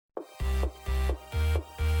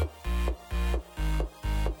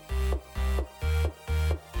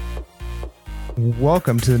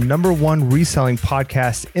Welcome to the number one reselling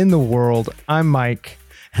podcast in the world. I'm Mike.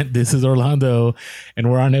 And this is Orlando, and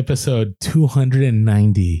we're on episode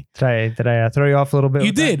 290. Did I throw you off a little bit?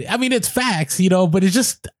 You did. That? I mean, it's facts, but it's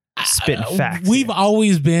just spitting facts. We've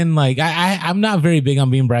always been like, I'm not very big on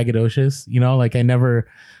being braggadocious. Like I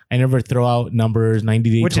never throw out numbers,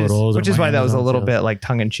 90-day totals. Which is why that was a little bit like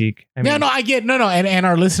tongue in cheek. I get and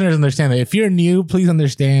our listeners understand that. If you're new, please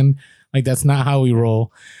understand. Like that's not how we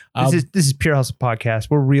roll. This is Pure Hustle Podcast.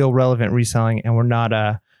 We're real, relevant reselling, and we're not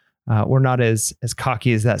as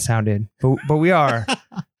cocky as that sounded, but we are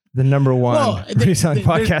the number one reselling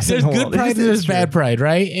podcast in the world. There's good pride and there's bad pride,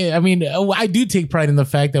 right? I mean, I do take pride in the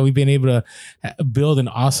fact that we've been able to build an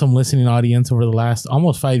awesome listening audience over the last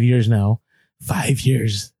almost 5 years now. 5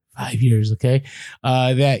 years. 5 years, okay?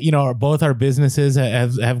 That both our businesses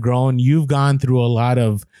have grown. You've gone through a lot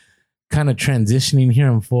of kind of transitioning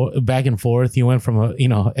here and back and forth. You went from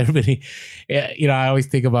everybody, I always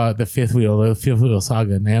think about the fifth wheel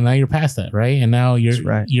saga, and now you're past that, right? And now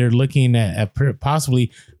you're looking at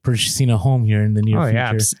possibly purchasing a home here in the near future.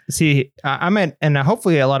 Yeah. See, and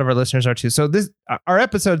hopefully a lot of our listeners are too. So our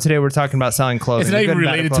episode today, we're talking about selling clothing. It's not even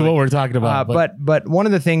related to what we're talking about. But one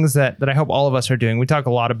of the things that I hope all of us are doing, we talk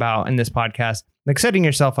a lot about in this podcast, like setting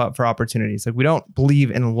yourself up for opportunities. Like we don't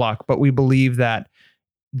believe in luck, but we believe that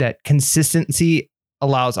consistency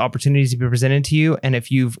allows opportunities to be presented to you. And if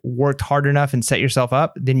you've worked hard enough and set yourself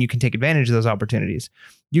up, then you can take advantage of those opportunities.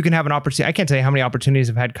 You can have an opportunity. I can't tell you how many opportunities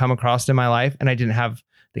I've had come across in my life, and I didn't have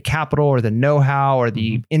the capital or the know-how or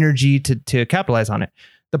the energy to capitalize on it.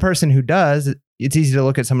 The person who does, it's easy to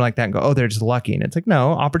look at someone like that and go, oh, they're just lucky. And it's like,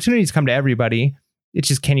 no, opportunities come to everybody. It's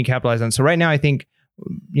just, can you capitalize on it? So right now, I think,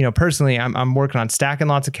 personally, I'm working on stacking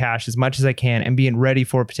lots of cash as much as I can and being ready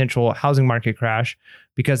for a potential housing market crash,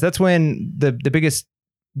 because that's when the biggest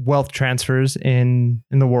wealth transfers in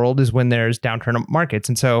the world is when there's downturn markets.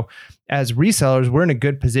 And so as resellers, we're in a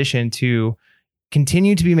good position to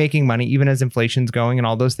continue to be making money even as inflation's going and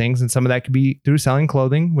all those things. And some of that could be through selling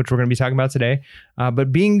clothing, which we're going to be talking about today,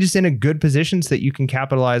 but being just in a good position so that you can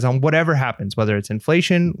capitalize on whatever happens, whether it's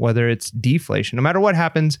inflation, whether it's deflation. No matter what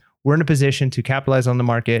happens, we're in a position to capitalize on the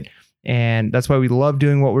market. And that's why we love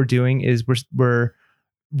doing what we're doing. Is we're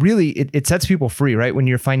really, it sets people free, right? When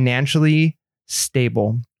you're financially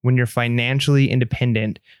stable, when you're financially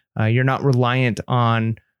independent, you're not reliant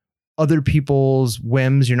on other people's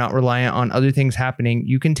whims. You're not reliant on other things happening.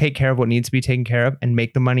 You can take care of what needs to be taken care of and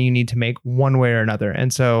make the money you need to make one way or another.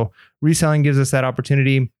 And so reselling gives us that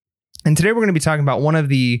opportunity. And today we're going to be talking about one of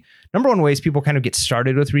the number one ways people kind of get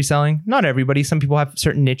started with reselling. Not everybody. Some people have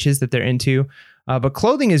certain niches that they're into, but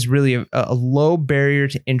clothing is really a low barrier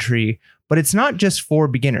to entry, but it's not just for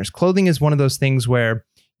beginners. Clothing is one of those things where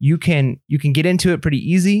you can get into it pretty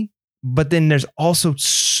easy, but then there's also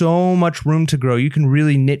so much room to grow. You can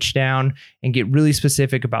really niche down and get really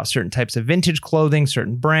specific about certain types of vintage clothing,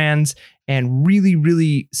 certain brands, and really,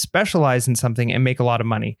 really specialize in something and make a lot of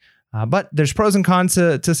money. But there's pros and cons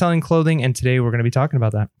to selling clothing, and today we're going to be talking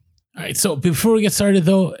about that. All right. So before we get started,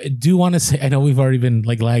 though, I do want to say, I know we've already been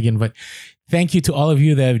lagging, but thank you to all of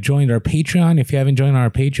you that have joined our Patreon. If you haven't joined our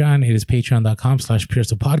Patreon, it is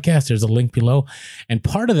patreon.com/PureHustlePodcast. There's a link below. And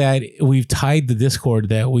part of that, we've tied the Discord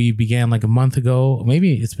that we began like a month ago.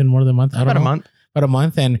 Maybe it's been more than a month. About a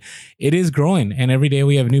month, and it is growing. And every day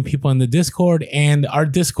we have new people in the Discord, and our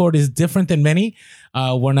Discord is different than many.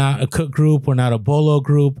 We're not a cook group. We're not a bolo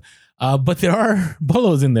group. But there are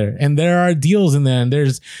bolos in there, and there are deals in there, and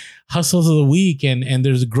there's hustles of the week, and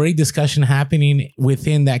there's a great discussion happening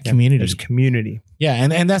within that community. There's community. Yeah.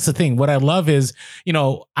 And that's the thing. What I love is,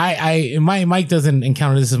 Mike doesn't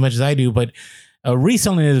encounter this as much as I do, but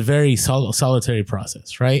reselling is a very solitary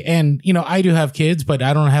process, right? And, I do have kids, but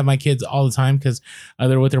I don't have my kids all the time because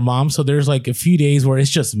they're with their mom. So there's like a few days where it's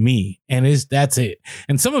just me, and that's it.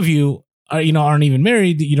 And some of you aren't even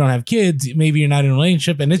married, you don't have kids, maybe you're not in a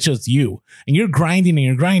relationship, and it's just you, and you're grinding and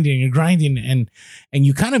you're grinding and you're grinding, and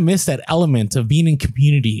you kind of miss that element of being in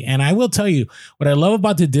community. And I will tell you, what I love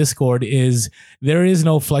about the Discord is there is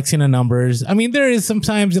no flexing of numbers. I mean, there is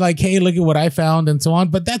sometimes like, hey, look at what I found and so on,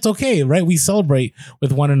 but that's okay, right? We celebrate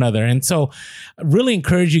with one another. And so I really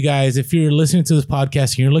encourage you guys, if you're listening to this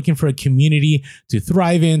podcast and you're looking for a community to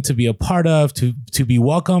thrive in, to be a part of, to be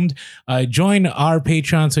welcomed, join our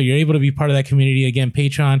Patreon so you're able to be part of that community. Again,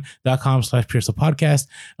 patreon.com/PureHustlePodcast.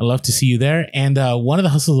 I'd love to see you there. And one of the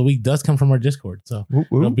hustles of the week does come from our Discord. So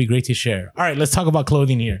it'll be great to share. All right, let's talk about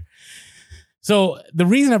clothing here. So the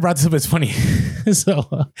reason I brought this up is funny. So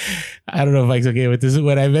I don't know if Mike's okay with this.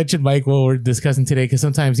 When I mentioned Mike, what we're discussing today, because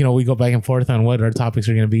sometimes, we go back and forth on what our topics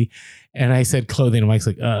are going to be. And I said clothing, and Mike's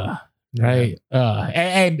like, right.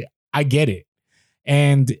 And I get it.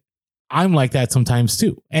 And I'm like that sometimes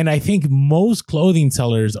too. And I think most clothing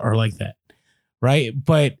sellers are like that, right?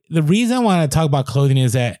 But the reason I want to talk about clothing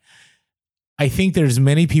is that I think there's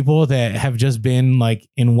many people that have just been like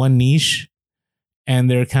in one niche and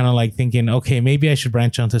they're kind of like thinking, okay, maybe I should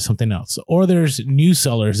branch onto something else. Or there's new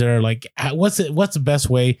sellers that are like, what's the best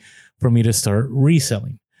way for me to start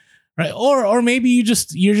reselling? Right. Or maybe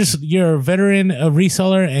you're a veteran, a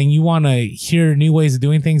reseller, and you want to hear new ways of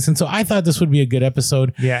doing things. And so I thought this would be a good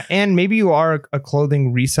episode. Yeah. And maybe you are a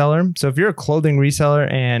clothing reseller. So if you're a clothing reseller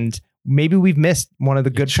and maybe we've missed one of the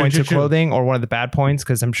good points of clothing or one of the bad points,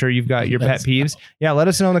 because I'm sure you've got your pet peeves. Yeah, let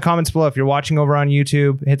us know in the comments below. If you're watching over on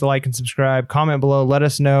YouTube, hit the like and subscribe. Comment below. Let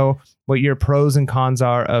us know what your pros and cons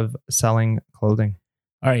are of selling clothing.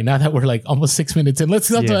 All right, now that we're like almost 6 minutes in, let's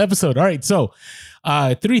get to the episode. All right, so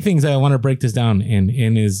 3 things I want to break this down in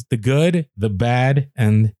is the good, the bad,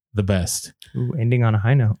 and the best. Ooh, ending on a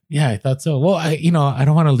high note. Yeah, I thought so. Well, I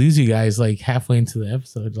don't want to lose you guys like halfway into the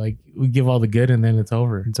episode. Like we give all the good and then it's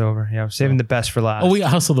over. It's over. Yeah, we're saving the best for last. Oh, we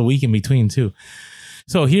hustle the week in between too.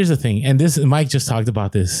 So here's the thing, and this Mike just talked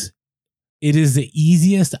about this. It is the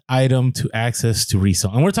easiest item to access to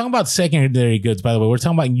resell. And we're talking about secondary goods, by the way. We're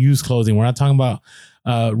talking about used clothing. We're not talking about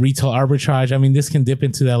retail arbitrage. I mean, this can dip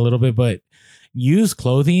into that a little bit, but used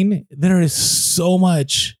clothing, there is so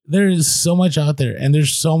much out there, and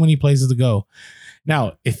there's so many places to go.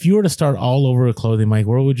 Now, if you were to start all over with clothing, Mike,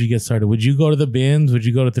 where would you get started? Would you go to the bins? Would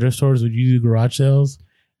you go to thrift stores? Would you do garage sales?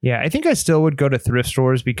 Yeah, I think I still would go to thrift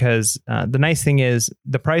stores because the nice thing is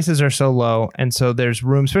the prices are so low. And so there's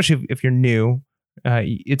room, especially if you're new,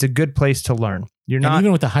 it's a good place to learn. You're not,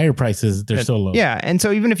 even with the higher prices, they're so low. Yeah. And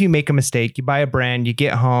so even if you make a mistake, you buy a brand, you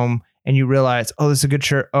get home and you realize, oh, this is a good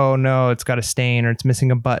shirt. Oh no, it's got a stain or it's missing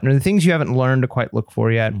a button, or the things you haven't learned to quite look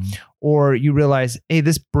for yet. Mm-hmm. Or you realize, hey,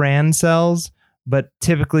 this brand sells, but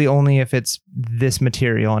typically only if it's this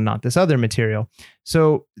material and not this other material.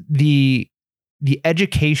 So the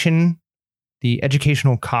educational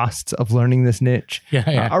costs of learning this niche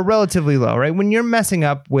are relatively low, right? When you're messing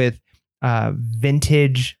up with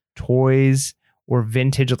vintage toys or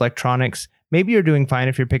vintage electronics, maybe you're doing fine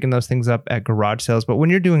if you're picking those things up at garage sales. But when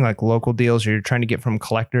you're doing like local deals or you're trying to get from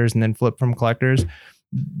collectors and then flip from collectors,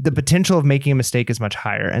 the potential of making a mistake is much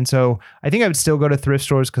higher. And so I think I would still go to thrift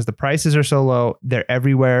stores because the prices are so low. They're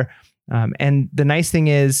everywhere. And the nice thing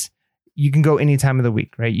is you can go any time of the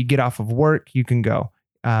week, right? You get off of work, you can go.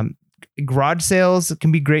 Garage sales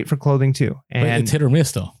can be great for clothing too. And but it's hit or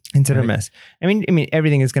miss though. It's hit or miss. I mean,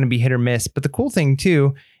 everything is going to be hit or miss. But the cool thing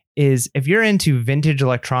too is if you're into vintage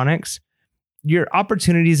electronics, your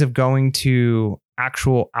opportunities of going to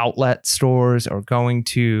actual outlet stores or going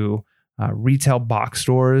to retail box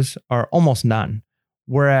stores are almost none.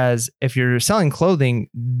 Whereas if you're selling clothing,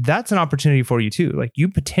 that's an opportunity for you too. Like you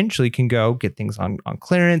potentially can go get things on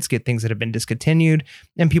clearance, get things that have been discontinued,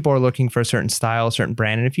 and people are looking for a certain style, a certain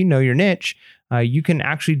brand. And if you know your niche, you can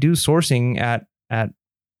actually do sourcing at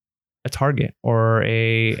a Target or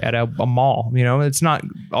at a mall. You know, it's not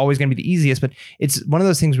always going to be the easiest, but it's one of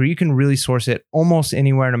those things where you can really source it almost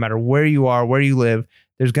anywhere, no matter where you are, where you live.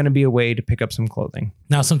 There's going to be a way to pick up some clothing.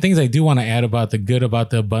 Now, some things I do want to add about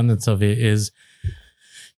the abundance of it is,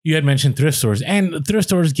 you had mentioned thrift stores, and thrift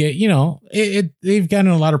stores get, they've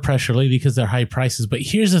gotten a lot of pressure lately because they're high prices. But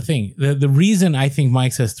here's the thing. The reason I think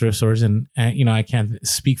Mike says thrift stores, and I can't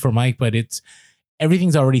speak for Mike, but it's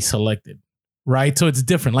everything's already selected, right? So it's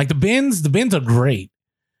different. Like the bins are great,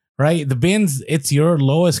 right? The bins, it's your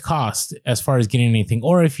lowest cost as far as getting anything.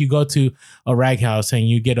 Or if you go to a rag house and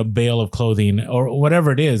you get a bale of clothing or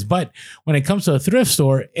whatever it is. But when it comes to a thrift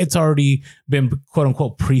store, it's already been quote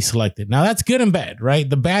unquote pre-selected. Now that's good and bad, right?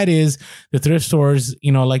 The bad is the thrift stores,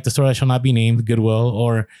 like the store that shall not be named, Goodwill,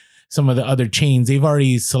 or some of the other chains, they've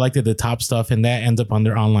already selected the top stuff and that ends up on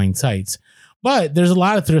their online sites. But there's a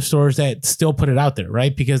lot of thrift stores that still put it out there,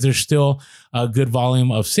 right? Because there's still a good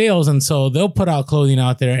volume of sales. And so they'll put out clothing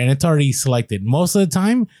out there and it's already selected. Most of the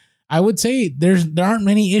time, I would say there aren't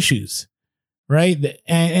many issues, right?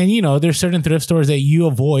 And there's certain thrift stores that you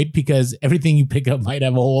avoid because everything you pick up might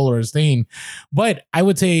have a hole or a stain. But I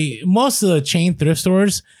would say most of the chain thrift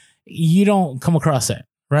stores, you don't come across that.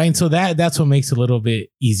 Right. And so that's what makes it a little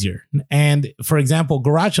bit easier. And for example,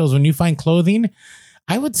 garage sales, when you find clothing,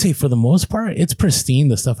 I would say for the most part, it's pristine,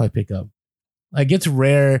 the stuff I pick up. Like it's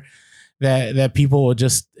rare that people will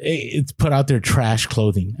just it's put out their trash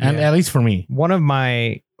clothing. And at least for me. One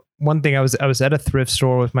thing I was at a thrift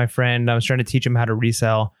store with my friend. I was trying to teach him how to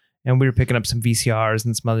resell, and we were picking up some VCRs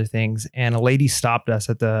and some other things. And a lady stopped us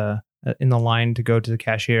in the line to go to the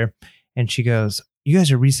cashier, and she goes, "You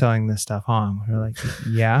guys are reselling this stuff, huh?" We're like,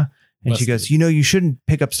 "Yeah." And she goes, you shouldn't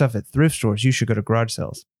pick up stuff at thrift stores. You should go to garage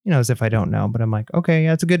sales. As if I don't know. But I'm like, okay,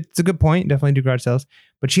 yeah, it's a good point. Definitely do garage sales.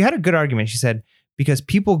 But she had a good argument. She said, because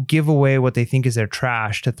people give away what they think is their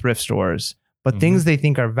trash to thrift stores, but things they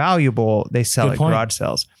think are valuable, they sell at garage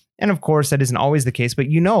sales. And of course, that isn't always the case. But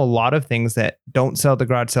a lot of things that don't sell at the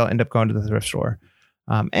garage sale end up going to the thrift store.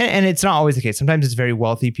 And it's not always the case. Sometimes it's very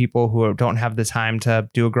wealthy people who don't have the time to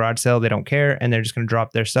do a garage sale. They don't care. And they're just going to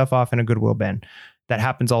drop their stuff off in a Goodwill bin. That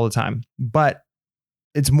happens all the time. But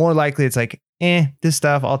it's more likely it's like, this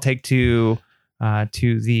stuff I'll take to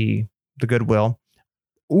the Goodwill.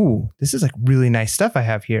 Ooh, this is like really nice stuff I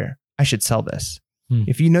have here. I should sell this.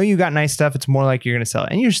 If you got nice stuff, it's more like you're going to sell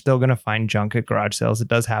it. And you're still going to find junk at garage sales. It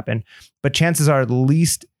does happen. But chances are at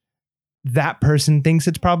least that person thinks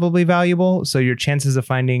it's probably valuable. So your chances of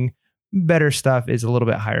finding better stuff is a little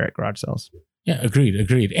bit higher at garage sales. Yeah,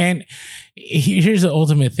 agreed. And here's the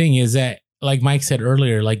ultimate thing is that, like Mike said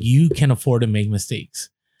earlier, like you can afford to make mistakes,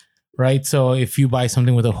 right? So if you buy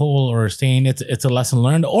something with a hole or a stain, it's a lesson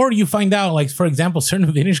learned. Or you find out, like, for example,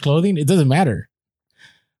 certain vintage clothing, it doesn't matter,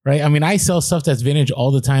 right? I mean, I sell stuff that's vintage all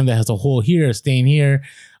the time that has a hole here, a stain here,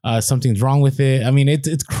 something's wrong with it. I mean,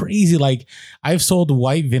 it's crazy. Like I've sold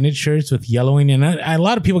white vintage shirts with yellowing, and a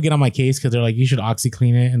lot of people get on my case because they're like, you should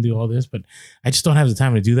OxyClean it and do all this, but I just don't have the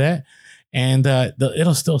time to do that. And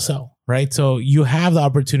it'll still sell, right? So you have the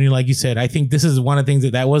opportunity, like you said. I think this is one of the things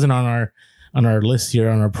that wasn't on our list here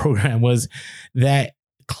on our program, was that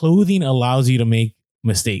clothing allows you to make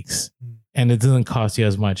mistakes, and it doesn't cost you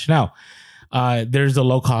as much. Now, there's the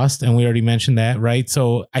low cost, and we already mentioned that, right?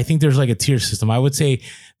 So I think there's like a tier system. I would say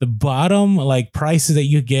the bottom like prices that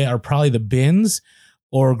you get are probably the bins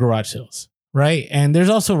or garage sales. Right. And there's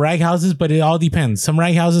also rag houses, but it all depends. Some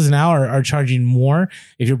rag houses now are charging more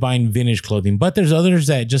if you're buying vintage clothing, but there's others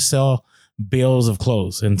that just sell bales of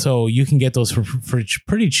clothes. And so you can get those for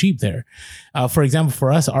pretty cheap there. For example,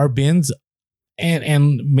 for us, our bins,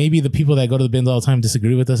 and maybe the people that go to the bins all the time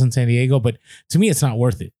disagree with us in San Diego, but to me, it's not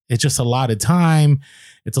worth it. It's just a lot of time.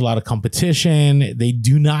 It's a lot of competition. They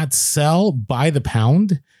do not sell by the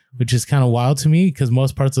pound, which is kind of wild to me because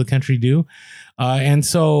most parts of the country do. And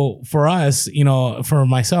so for us, for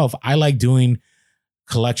myself, I like doing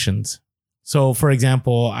collections. So for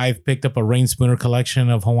example, I've picked up a Rain Spooner collection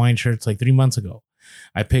of Hawaiian shirts like 3 months ago.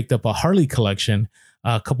 I picked up a Harley collection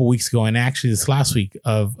a couple weeks ago, and actually this last week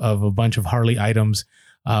of a bunch of Harley items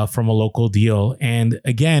from a local deal. And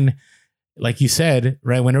again, like you said,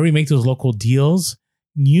 right, whenever we make those local deals,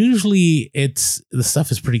 usually the stuff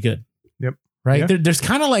is pretty good. Yep. Right. Yeah. There's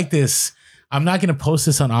kind of like this. I'm not going to post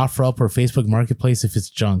this on OfferUp or Facebook Marketplace if it's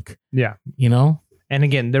junk. Yeah. And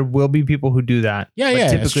again, there will be people who do that. Yeah. But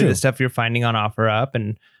typically the stuff you're finding on OfferUp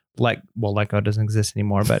and Letgo doesn't exist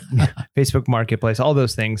anymore, but Facebook Marketplace, all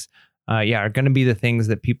those things, are going to be the things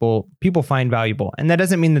that people find valuable. And that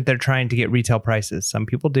doesn't mean that they're trying to get retail prices. Some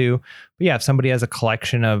people do. But yeah, if somebody has a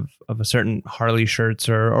collection of a certain Harley shirts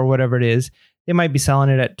or whatever it is, they might be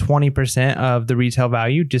selling it at 20% of the retail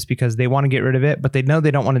value just because they want to get rid of it, but they know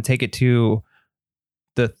they don't want to take it to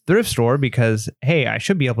the thrift store because, hey, I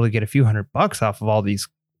should be able to get a few $100 off of all these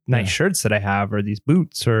nice shirts that I have or these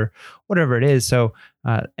boots or whatever it is. So,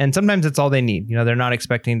 and sometimes it's all they need. They're not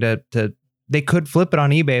expecting to they could flip it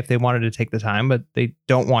on eBay if they wanted to take the time, but they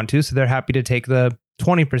don't want to. So they're happy to take the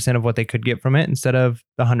 20% of what they could get from it instead of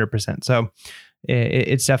the 100%. So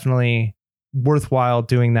it's definitely worthwhile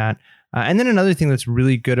doing that. And then another thing that's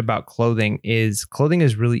really good about clothing is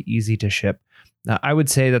really easy to ship. I would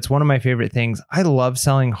say that's one of my favorite things. I love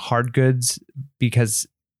selling hard goods because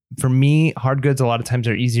for me, hard goods a lot of times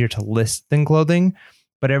are easier to list than clothing.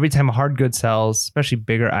 But every time a hard good sells, especially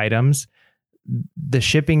bigger items, the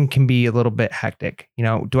shipping can be a little bit hectic.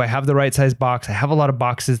 Do I have the right size box? I have a lot of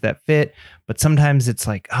boxes that fit, but sometimes it's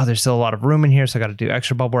like, oh, there's still a lot of room in here, so I got to do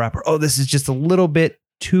extra bubble wrap. Or, oh, this is just a little bit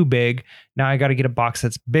too big. Now I got to get a box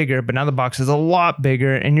that's bigger, but now the box is a lot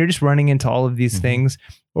bigger, and you're just running into all of these things.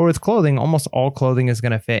 Or with clothing, almost all clothing is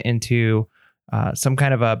going to fit into some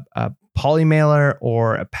kind of a poly mailer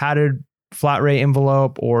or a padded flat rate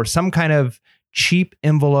envelope or some kind of cheap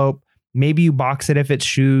envelope. Maybe you box it if it's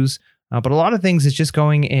shoes, but a lot of things is just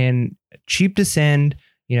going in cheap to send.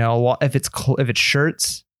 If it's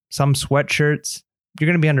shirts, some sweatshirts, you're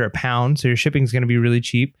going to be under £1, so your shipping is going to be really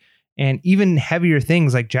cheap. And even heavier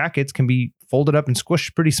things like jackets can be folded up and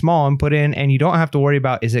squished pretty small and put in, and you don't have to worry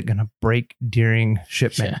about, is it going to break during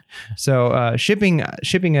shipment? Yeah. So shipping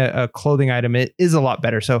a clothing item, it is a lot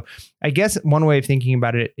better. So I guess one way of thinking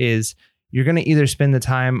about it is you're going to either spend the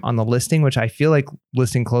time on the listing, which I feel like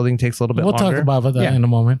listing clothing takes a little bit longer. We'll talk about that in a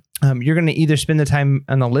moment. You're going to either spend the time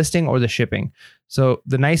on the listing or the shipping. So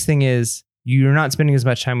the nice thing is you're not spending as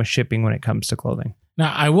much time with shipping when it comes to clothing.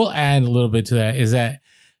 Now, I will add a little bit to that is that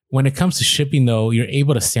when it comes to shipping, though, you're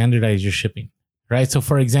able to standardize your shipping, right? So,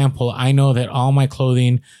 for example, I know that all my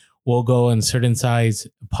clothing will go in certain size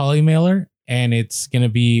poly mailer and it's going to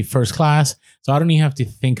be first class. So I don't even have to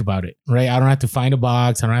think about it, right? I don't have to find a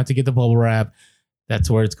box. I don't have to get the bubble wrap. That's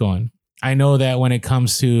where it's going. I know that when it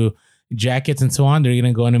comes to jackets and so on, they're going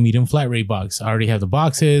to go in a medium flat rate box. I already have the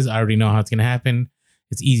boxes. I already know how it's going to happen.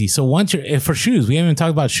 It's easy. So once for shoes, we haven't even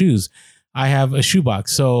talked about shoes. I have a shoe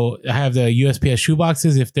box. So I have the USPS shoe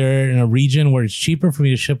boxes. If they're in a region where it's cheaper for me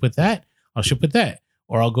to ship with that, I'll ship with that,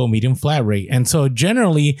 or I'll go medium flat rate. And so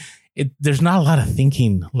generally there's not a lot of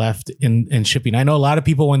thinking left in shipping. I know a lot of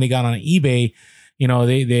people, when they got on eBay, you know,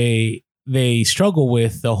 they struggle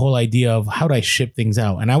with the whole idea of how do I ship things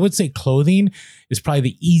out. And I would say clothing is probably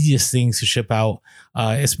the easiest things to ship out,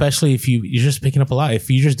 especially if you're just picking up a lot. If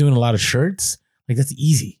you're just doing a lot of shirts, like that's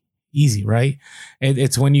easy, right?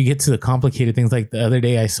 It's when you get to the complicated things. Like the other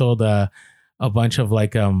day, I sold a bunch of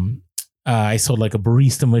like I sold like a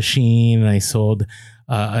barista machine, and I sold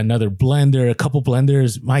another blender, a couple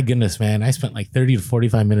blenders. My goodness, man, I spent like 30 to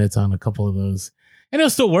 45 minutes on a couple of those, and it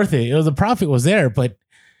was still worth it. The profit was there, but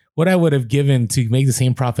what I would have given to make the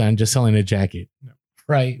same profit on just selling a jacket,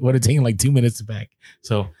 right, would have taken like 2 minutes to pack.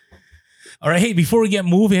 So, all right, hey, before we get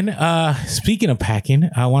moving, speaking of packing,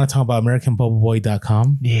 I want to talk about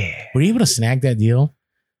AmericanBubbleBoy.com. Yeah. Were you able to snag that deal?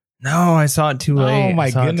 No, I saw it too late. Oh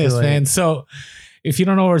my goodness, man. So if you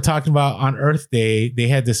don't know what we're talking about, on Earth Day, they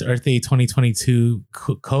had this Earth Day 2022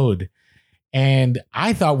 code. And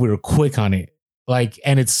I thought we were quick on it.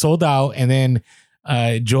 And it's sold out. And then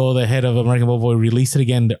Joel, the head of American Bubble Boy, released it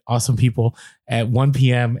again. They're awesome people at 1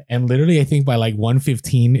 p.m. And literally, I think by like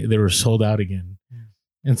 1:15, they were sold out again.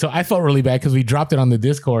 And so I felt really bad because we dropped it on the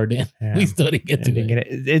Discord and we still didn't get to it.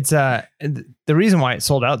 It's the reason why it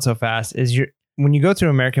sold out so fast is when you go through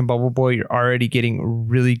American Bubble Boy, you're already getting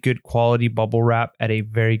really good quality bubble wrap at a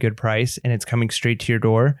very good price, and it's coming straight to your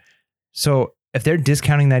door. So if they're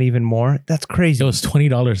discounting that even more, that's crazy. It was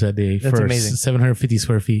 $20 that day. That's for amazing. 750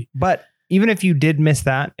 square feet. But even if you did miss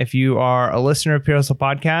that, if you are a listener of Pure Hustle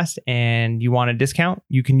Podcast and you want a discount,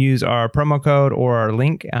 you can use our promo code or our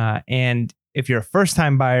link. And if you're a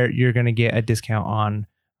first-time buyer, you're going to get a discount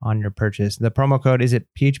on your purchase. The promo code, is it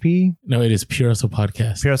PHP? No, it is Pure Hustle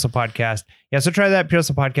Podcast. Pure Hustle Podcast. Yeah, so try that, Pure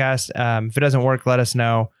Hustle Podcast. If it doesn't work, let us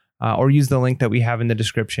know, or use the link that we have in the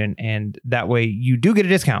description, and that way you do get a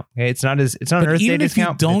discount. Okay, it's not an Earth Day discount. Even if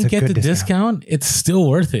you don't get the discount, it's still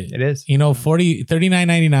worth it. It is. You know,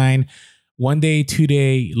 $39.99, 1 day, 2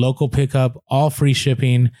 day, local pickup, all free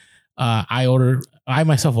shipping. I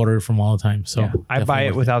myself order it from all the time. So yeah, I buy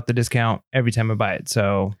it without the discount every time I buy it.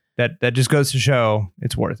 So that just goes to show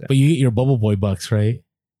it's worth it. But you get your Bubble Boy bucks, right?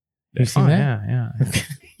 You seen that? Yeah.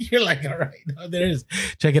 You're like, all right, no, there is.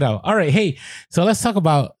 Check it out. All right, hey, so let's talk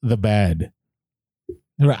about the bad.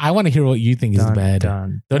 I want to hear what you think is the bad.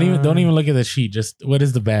 Don't even look at the sheet. Just what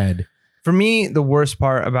is the bad? For me, the worst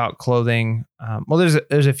part about clothing, well,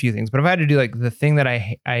 there's a few things, but if I had to do like the thing that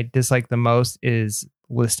I dislike the most is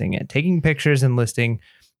listing it, taking pictures and listing,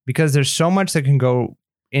 because there's so much that can go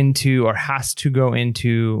into or has to go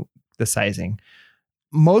into the sizing.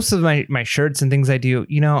 Most of my shirts and things I do,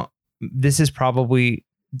 this is probably,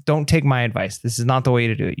 don't take my advice. This is not the way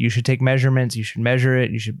to do it. You should take measurements. You should measure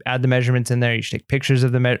it. You should add the measurements in there. You should take pictures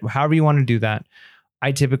of however you want to do that.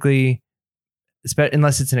 I typically,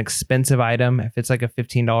 unless it's an expensive item, if it's like a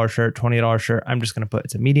 $15 shirt, $20 shirt, I'm just going to put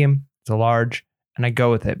it's a medium, it's a large, and I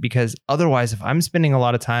go with it, because otherwise, if I'm spending a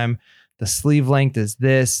lot of time, the sleeve length is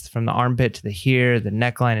this, from the armpit to the here, the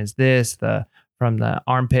neckline is this, from the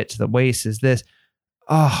armpit to the waist is this.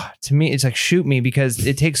 Oh, to me, it's like, shoot me, because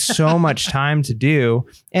it takes so much time to do.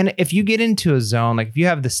 And if you get into a zone, like if you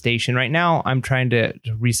have the station right now, I'm trying to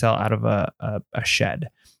resell out of a shed.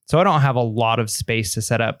 So I don't have a lot of space to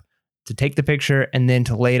set up to take the picture and then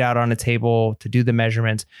to lay it out on a table to do the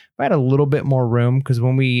measurements. If I had a little bit more room, because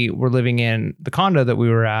when we were living in the condo that we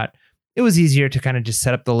were at, it was easier to kind of just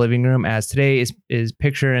set up the living room, as today is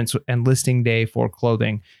picture and listing day for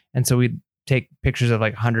clothing. And so we'd take pictures of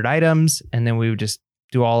like 100 items, and then we would just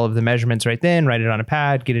do all of the measurements right then, write it on a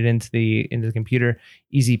pad, get it into the computer,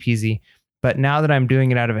 easy peasy. But now that I'm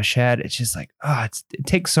doing it out of a shed, it's just like, it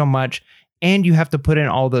takes so much, and you have to put in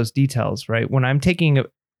all those details, right? When I'm taking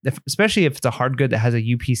especially if it's a hard good that has a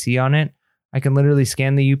UPC on it, I can literally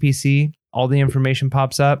scan the UPC, all the information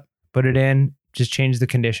pops up, put it in, just change the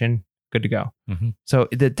condition, good to go. Mm-hmm. So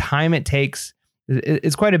the time it takes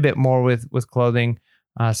is quite a bit more with clothing.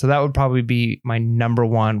 So that would probably be my number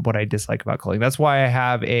one, what I dislike about clothing. That's why I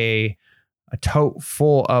have a tote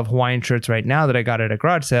full of Hawaiian shirts right now that I got at a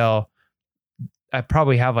garage sale, I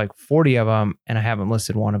probably have like 40 of them and I haven't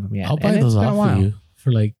listed one of them yet. I'll buy those off for you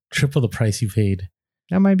for like triple the price you paid.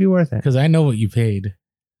 That might be worth it. Because I know what you paid.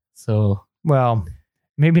 So, well,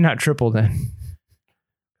 maybe not triple then.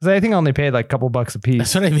 Because I think I only paid like a couple bucks a piece.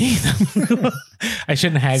 That's what I mean. I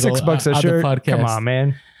shouldn't haggle. $6 a shirt. Come on,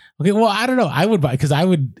 man. Okay, well, I don't know. I would buy because I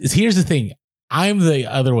would. Here's the thing. I'm the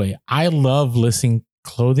other way. I love listing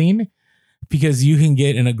clothing because you can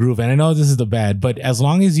get in a groove. And I know this is the bad, but as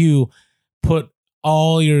long as you put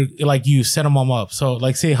all your, like you set them all up. So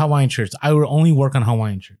like say Hawaiian shirts, I would only work on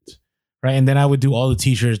Hawaiian shirts, right? And then I would do all the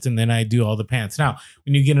t-shirts and then I do all the pants. Now,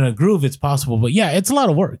 when you get in a groove, it's possible, but yeah, it's a lot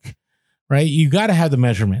of work, right? You got to have the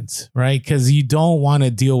measurements, right? Because you don't want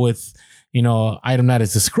to deal with, item that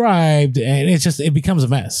is described and it becomes a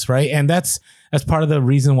mess, right? And that's part of the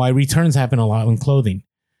reason why returns happen a lot in clothing,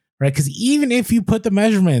 right? Because even if you put the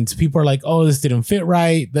measurements, people are like, oh, this didn't fit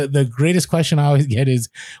right. The greatest question I always get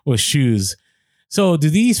was shoes. So do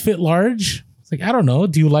these fit large? It's like, I don't know.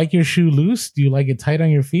 Do you like your shoe loose? Do you like it tight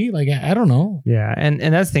on your feet? Like, I don't know. Yeah. And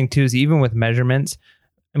that's the thing too, is even with measurements,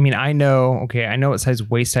 I mean, I know what size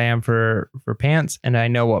waist I am for pants, and I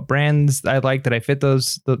know what brands I like that I fit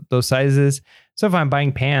those sizes. So if I'm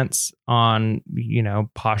buying pants on,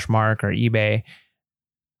 Poshmark or eBay,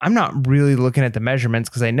 I'm not really looking at the measurements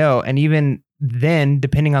because I know. And even then,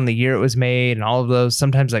 depending on the year it was made and all of those,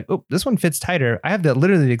 sometimes like, oh, this one fits tighter. I have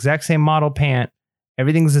literally the exact same model pant.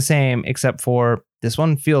 Everything's the same except for this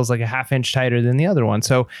one feels like a ½ inch tighter than the other one.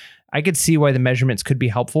 So I could see why the measurements could be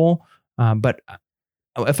helpful. But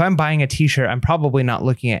if I'm buying a t-shirt, I'm probably not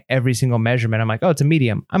looking at every single measurement. I'm like, oh, it's a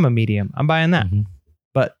medium. I'm a medium. I'm buying that. Mm-hmm.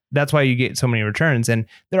 But that's why you get so many returns. And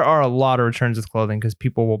there are a lot of returns with clothing because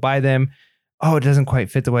people will buy them. Oh, it doesn't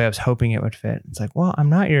quite fit the way I was hoping it would fit. It's like, well, I'm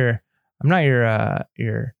not your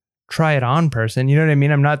try it on person. You know what I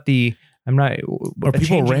mean? Or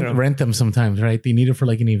people rent them sometimes, right? They need it for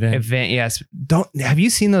like an event. Yes. Have you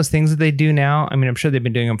seen those things that they do now? I mean, I'm sure they've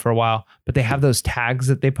been doing them for a while, but they have those tags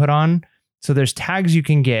that they put on. So there's tags you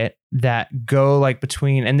can get that go like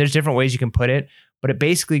between, and there's different ways you can put it, but it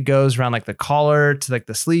basically goes around like the collar to like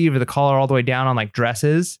the sleeve or the collar all the way down on like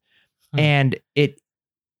dresses. And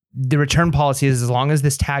the return policy is as long as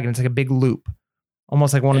this tag, and it's like a big loop,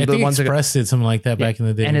 almost like one of the ones that Express did something like that back in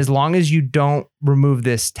the day. And as long as you don't remove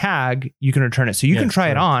this tag, you can return it. So you can try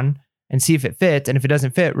it on and see if it fits. And if it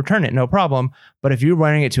doesn't fit, return it, no problem. But if you're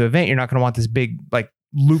wearing it to an event, you're not going to want this big like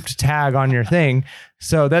looped tag on your thing.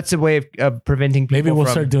 So that's a way of preventing people. Maybe we'll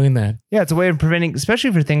start doing that. Yeah, it's a way of preventing,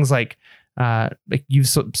 especially for things like you've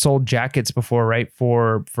sold jackets before, right?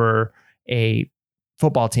 For a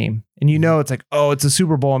football team, and it's like, oh, it's a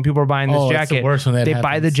Super Bowl and people are buying this jacket. It's the worst when that happens.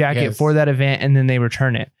 Buy the jacket for that event and then they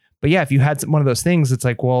return it. But yeah, if you had one of those things, it's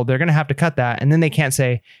like, well, they're going to have to cut that, and then they can't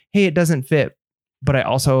say, hey, it doesn't fit, but I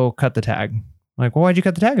also cut the tag. Like, well, why'd you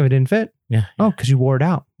cut the tag if it didn't fit? Yeah. Oh, because you wore it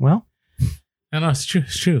out. Well, no, it's true.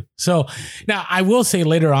 It's true. So now I will say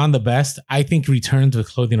later on, the best, I think returns with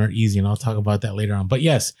clothing are easy, and I'll talk about that later on. But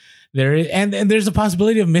yes, there is, and there's a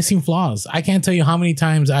possibility of missing flaws. I can't tell you how many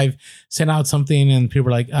times I've sent out something and people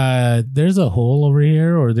are like, there's a hole over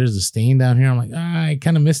here or there's a stain down here. I'm like, I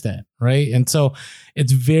kind of missed that. Right. And so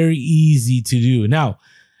it's very easy to do. Now,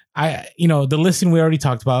 the listing we already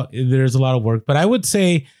talked about, there's a lot of work, but I would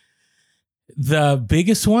say the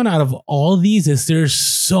biggest one out of all of these is there's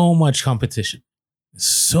so much competition.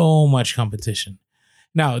 So much competition.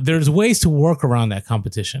 Now, there's ways to work around that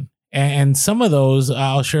competition. And some of those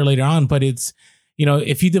I'll share later on, but it's,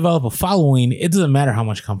 if you develop a following, it doesn't matter how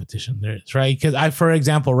much competition there is, right? Because for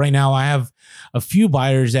example, right now I have a few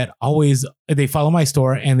buyers that they follow my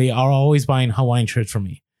store and they are always buying Hawaiian shirts from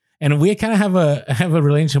me. And we kind of have a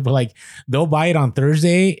relationship where like they'll buy it on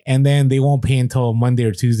Thursday and then they won't pay until Monday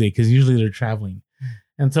or Tuesday because usually they're traveling.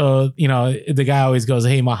 And so, the guy always goes,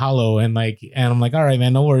 hey, mahalo. And I'm like, all right,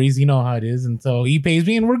 man, no worries. You know how it is. And so he pays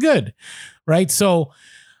me and we're good. Right. So,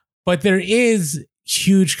 but there is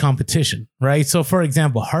huge competition, right? So for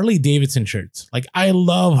example, Harley Davidson shirts, like I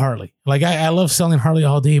love Harley. Like I love selling Harley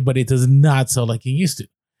all day, but it does not sell like it used to.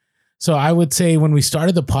 So I would say when we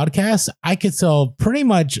started the podcast, I could sell pretty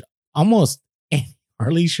much almost any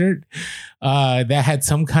Harley shirt that had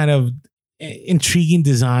some kind of intriguing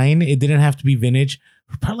design. It didn't have to be vintage,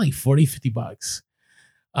 for probably like $40-$50.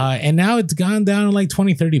 And now it's gone down to like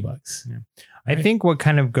 $20-$30. Yeah. Right? I think what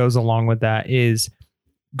kind of goes along with that is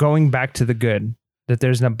going back to the good, that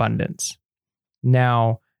there's an abundance.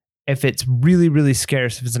 Now, if it's really, really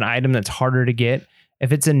scarce, if it's an item that's harder to get,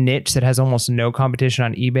 if it's a niche that has almost no competition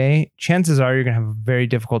on eBay, chances are you're going to have a very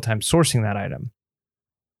difficult time sourcing that item.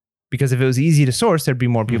 because if it was easy to source, there'd be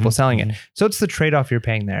more people selling it. mhm. So it's the trade-off you're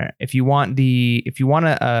paying there. If you want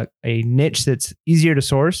a niche that's easier to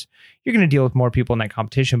source, you're going to deal with more people in that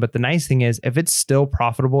competition. But the nice thing is, if it's still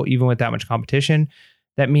profitable, even with that much competition,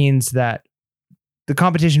 that means that the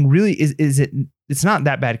competition really it's not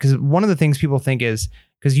that bad. Because one of the things people think is,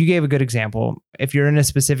 because you gave a good example, if you're in a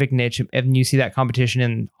specific niche and you see that competition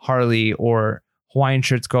in Harley or Hawaiian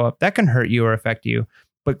shirts go up, that can hurt you or affect you.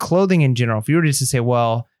 But clothing in general, if you were just to say,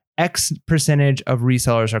 well, X percentage of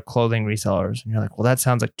resellers are clothing resellers, and you're like, well, that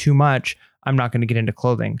sounds like too much, I'm not going to get into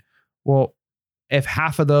clothing. Well, if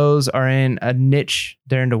half of those are in a niche,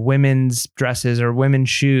 they're into women's dresses or women's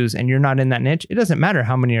shoes, and you're not in that niche, it doesn't matter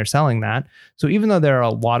how many are selling that. So even though there are a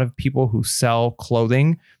lot of people who sell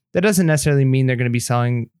clothing, that doesn't necessarily mean they're going to be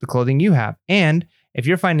selling the clothing you have. And if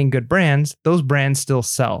you're finding good brands, those brands still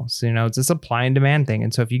sell. So, it's a supply and demand thing.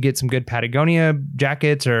 And so if you get some good Patagonia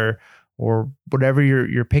jackets or whatever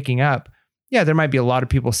you're picking up, yeah, there might be a lot of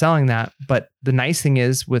people selling that. But the nice thing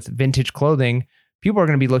is, with vintage clothing, people are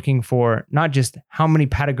going to be looking for not just how many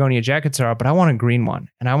Patagonia jackets there are, but I want a green one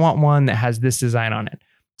and I want one that has this design on it.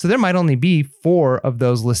 So there might only be 4 of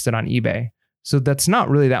those listed on eBay. So that's not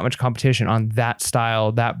really that much competition on that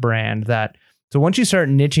style, that brand, So once you start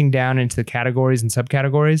niching down into the categories and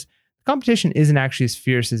subcategories, the competition isn't actually as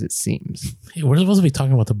fierce as it seems. Hey, we're supposed to be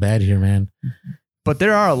talking about the bad here, man. But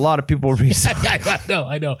there are a lot of people reselling.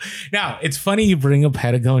 I know. Now, it's funny you bring up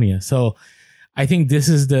Patagonia. So I think this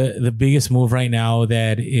is the biggest move right now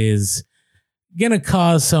that is gonna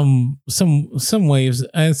cause some waves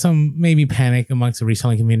and some maybe panic amongst the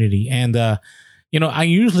reselling community. And I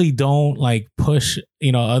usually don't like push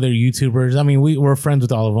other YouTubers. I mean, we're friends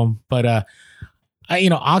with all of them, but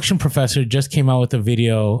Auction Professor just came out with a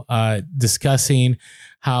video discussing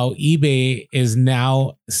how eBay is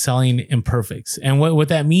now selling imperfects. And what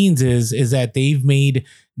that means is that they've made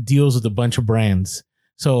deals with a bunch of brands.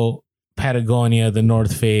 So Patagonia, the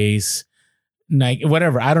North Face, Nike,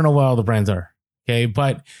 whatever. I don't know what all the brands are. Okay.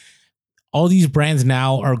 But all these brands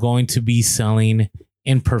now are going to be selling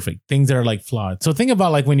imperfect things that are like flawed. So think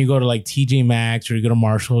about like when you go to like TJ Maxx or you go to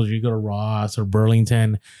Marshalls or you go to Ross or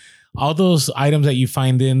Burlington, all those items that you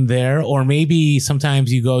find in there, or maybe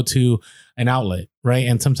sometimes you go to an outlet, right?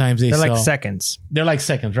 And sometimes they're like seconds. They're like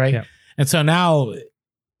seconds, right? Yeah. And so now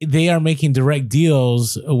they are making direct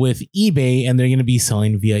deals with eBay and they're going to be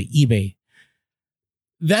selling via eBay.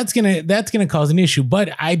 That's gonna cause an issue, but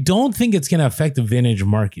I don't think it's gonna affect the vintage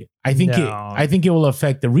market. I think it will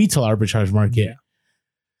affect the retail arbitrage market. Yeah.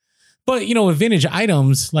 But with vintage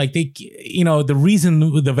items, like the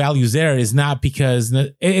reason the value's there is not because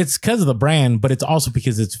it's because of the brand, but it's also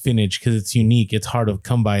because it's vintage, because it's unique. It's hard to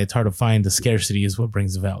come by. It's hard to find. The scarcity is what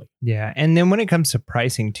brings the value. Yeah, and then when it comes to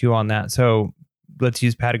pricing too on that, so let's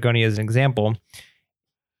use Patagonia as an example.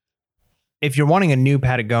 If you're wanting a new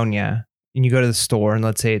Patagonia and you go to the store and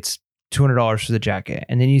let's say it's $200 for the jacket,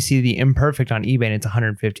 and then you see the imperfect on eBay and it's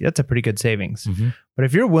 $150, that's a pretty good savings. Mm-hmm. But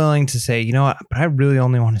if you're willing to say, you know what, but I really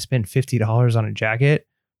only want to spend $50 on a jacket,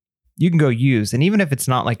 you can go used. And even if it's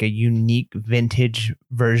not like a unique vintage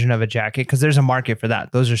version of a jacket, because there's a market for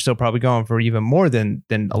that, those are still probably going for even more than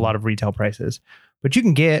a lot of retail prices. But you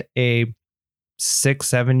can get a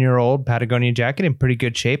 6-7-year-old Patagonia jacket in pretty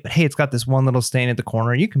good shape, but hey, it's got this one little stain at the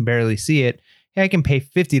corner, you can barely see it. Hey, I can pay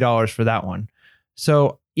 $50 for that one.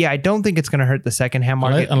 So yeah, I don't think it's going to hurt the secondhand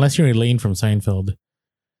market. Unless you're Elaine from Seinfeld.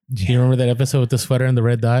 Do you remember that episode with the sweater and the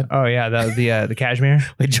red dot? Oh yeah, that was the cashmere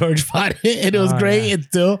with George bought it, and it was great. Yeah. It's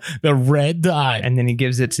still the red dot, and then he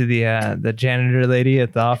gives it to the janitor lady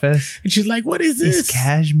at the office, and she's like, "What is this? It's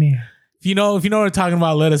cashmere." If you know what we're talking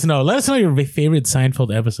about, let us know. Let us know your favorite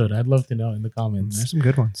Seinfeld episode. I'd love to know in the comments. There's some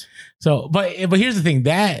good ones. So, but here's the thing: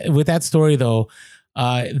 that with that story though,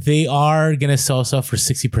 they are gonna sell stuff for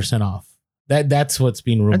 60% off. That's what's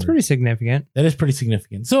being rumored. That's pretty significant. That is pretty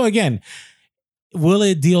significant. So again, will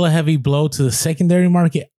it deal a heavy blow to the secondary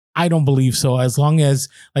market? I don't believe so. As long as,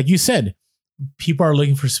 like you said, people are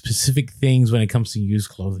looking for specific things when it comes to used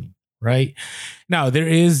clothing, right? Now, there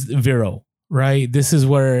is Vero, right? This is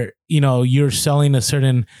where, you're selling a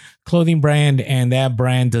certain clothing brand and that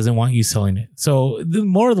brand doesn't want you selling it. So the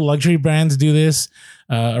more of the luxury brands do this,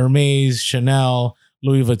 Hermes, Chanel,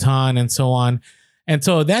 Louis Vuitton, and so on. And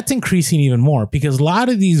so that's increasing even more because a lot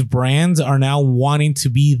of these brands are now wanting to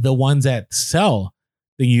be the ones that sell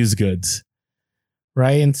the used goods.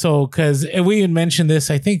 Right. And so, because we had mentioned this,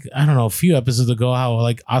 I think, I don't know, a few episodes ago, how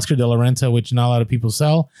like Oscar de la Renta, which not a lot of people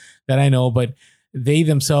sell that I know, but they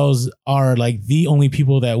themselves are like the only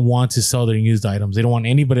people that want to sell their used items. They don't want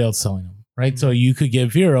anybody else selling them. Right. Mm-hmm. So you could get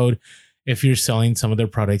Vero'd if you're selling some of their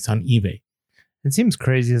products on eBay. It seems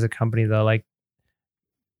crazy as a company, though. Like,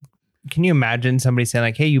 can you imagine somebody saying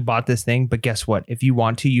like, hey, you bought this thing, but guess what? If you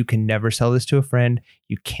want to, you can never sell this to a friend.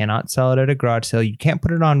 You cannot sell it at a garage sale. You can't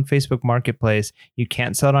put it on Facebook Marketplace. You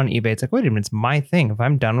can't sell it on eBay. It's like, wait a minute, it's my thing. If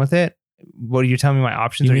I'm done with it, what are you telling me my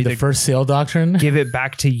options You are? mean the first sale doctrine? Give it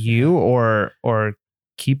back to you or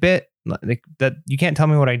keep it. Like that, you can't tell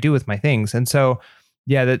me what I do with my things. And so,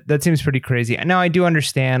 yeah, that seems pretty crazy. And now I do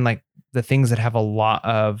understand like the things that have a lot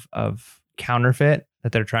of counterfeit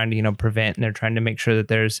that they're trying to, prevent, and they're trying to make sure that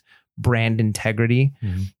there's brand integrity.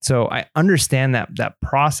 Mm-hmm. So I understand that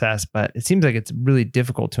process, but it seems like it's really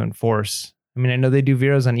difficult to enforce. I mean, I know they do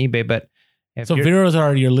Veros on eBay, but so Veros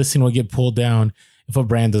are your listing will get pulled down if a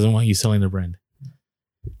brand doesn't want you selling their brand.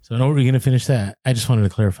 So no, we're going to finish that. I just wanted to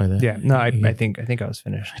clarify that. Yeah, no, I think I was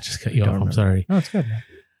finished. I just cut you off. I'm sorry. No, it's good, man.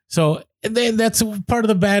 So that's part of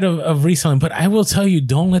the bad of reselling. But I will tell you,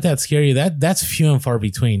 don't let that scare you. That's few and far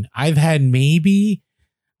between. I've had maybe,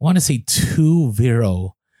 I want to say 2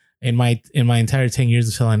 Vero in my entire 10 years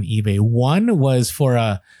of selling on eBay. One was for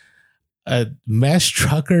a mesh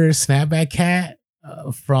trucker snapback cat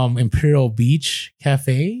from Imperial Beach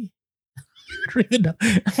Cafe.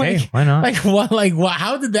 Hey, why not? Like what? Like what?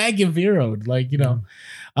 How did that get Vero'd? Like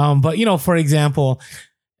but for example,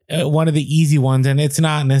 one of the easy ones, and it's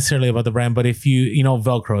not necessarily about the brand, but if you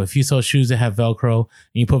Velcro, if you sell shoes that have Velcro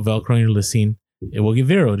and you put Velcro in your listing, it will get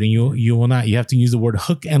Vero'd, and you will not. You have to use the word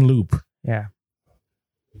hook and loop. Yeah,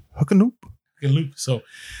 hook and loop. Hook and loop. So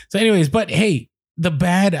anyways, but hey, the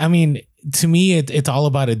bad. I mean, to me, it's all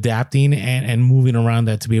about adapting and moving around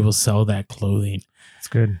that to be able to sell that clothing. That's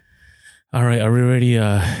good. All right, are we ready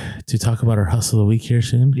to talk about our hustle of the week here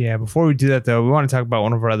soon? Yeah, before we do that, though, we want to talk about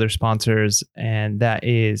one of our other sponsors, and that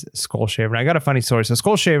is Skull Shaver. And I got a funny story. So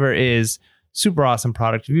Skull Shaver is super awesome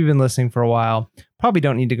product. If you've been listening for a while, probably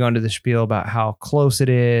don't need to go into the spiel about how close it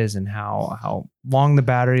is and how long the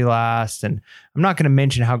battery lasts. And I'm not going to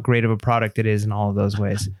mention how great of a product it is in all of those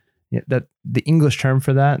ways. Yeah, the English term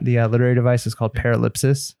for that, the literary device, is called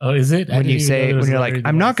paralypsis. Oh, is it? When you're like,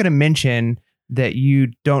 I'm not going to mention that you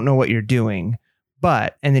don't know what you're doing,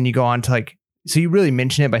 and then you go on to like, so you really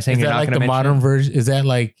mention it by saying you're not going to mention it. Is that like the modern version? Is that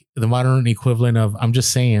like the modern equivalent of I'm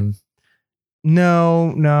just saying?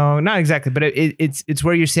 No, not exactly. But it's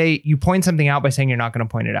where you point something out by saying you're not going to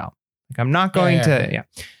point it out. Like I'm not going to. Yeah.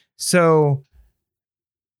 So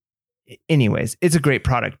anyways, it's a great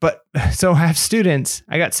product. But so I have students,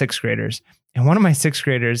 I got 6th graders, and one of my 6th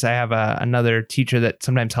graders, I have another teacher that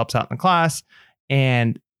sometimes helps out in the class,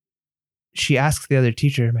 and she asks the other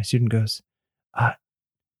teacher, my student goes,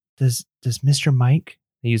 does Mr. Mike,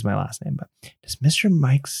 I use my last name, but does Mr.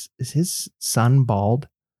 Mike's, is his son bald?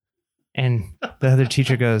 And the other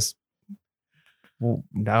teacher goes, well,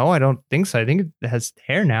 no, I don't think so. I think it has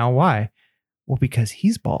hair now. Why? Well, because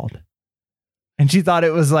he's bald. And she thought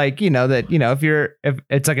it was like, if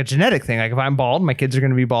it's like a genetic thing, like if I'm bald, my kids are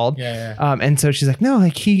going to be bald. Yeah. And so she's like, no,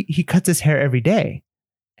 like he cuts his hair every day.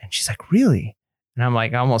 And she's like, really? And I'm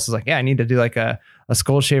like, I almost was like, yeah, I need to do like a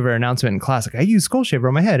Skull Shaver announcement in class. Like I use Skull Shaver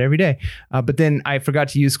on my head every day. But then I forgot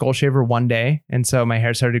to use Skull Shaver one day. And so my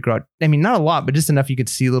hair started to grow out. I mean, not a lot, but just enough you could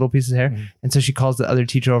see little pieces of hair. Mm-hmm. And so she calls the other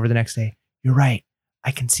teacher over the next day. You're right.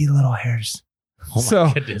 I can see little hairs. Oh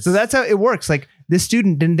my goodness. So that's how it works. Like this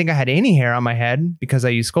student didn't think I had any hair on my head because I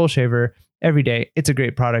use Skull Shaver every day. It's a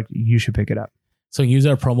great product. You should pick it up. So use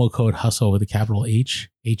our promo code HUSTLE with a capital H,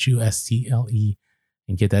 HUSTLE,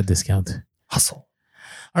 and get that discount. Hustle.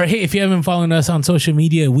 All right. Hey, if you haven't followed us on social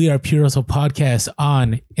media, we are Pure Hustle Podcast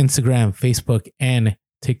on Instagram, Facebook, and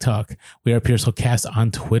TikTok. We are Pure Hustle Cast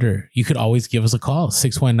on Twitter. You could always give us a call,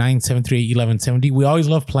 619-738-1170. We always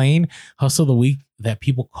love playing Hustle of the Week that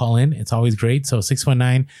people call in. It's always great. So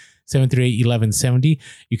 619-738-1170.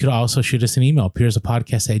 You could also shoot us an email,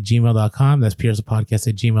 purehusslepodcast@gmail.com. That's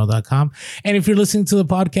purehusslepodcast@gmail.com. And if you're listening to the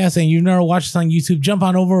podcast and you've never watched us on YouTube, jump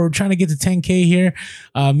on over. We're trying to get to 10K here.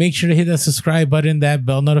 Make sure to hit that subscribe button, that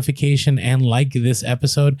bell notification, and like this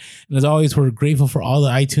episode. And as always, we're grateful for all the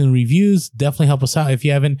iTunes reviews. Definitely help us out. If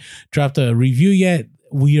you haven't dropped a review yet,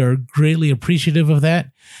 we are greatly appreciative of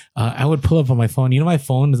that. I would pull up on my phone. My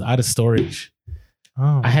phone is out of storage.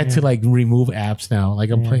 Oh, I had to like remove apps now.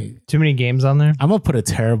 Like I'm playing too many games on there. I'm gonna put a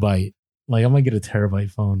terabyte. Like I'm gonna get a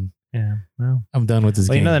terabyte phone. Yeah. Well, I'm done with this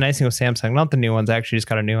game. The nice thing with Samsung, not the new ones. I actually just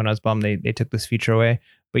got a new one. I was bummed they took this feature away.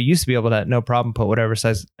 But you used to be able to, no problem, put whatever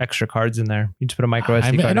size extra cards in there. You just put a micro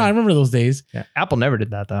SD card. I remember those days. Yeah. Apple never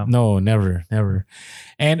did that though. No, never.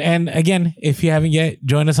 And again, if you haven't yet,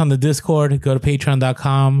 join us on the Discord. Go to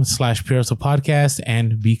patreon.com/PureHustlePodcast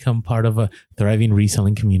and become part of a thriving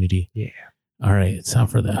reselling community. Yeah. All right, it's time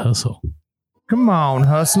for the hustle. Come on,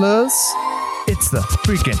 hustlers. It's the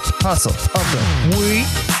freaking hustle of the week.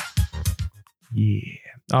 Yeah.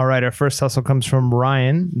 All right. Our first hustle comes from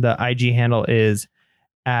Ryan. The IG handle is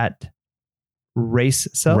at Race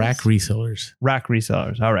Sells. Rack resellers. Rack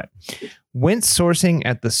resellers. All right. Went sourcing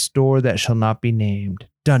at the store that shall not be named.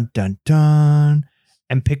 Dun, dun, dun.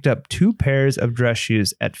 And picked up 2 pairs of dress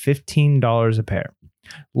shoes at $15 a pair.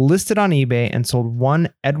 Listed on eBay and sold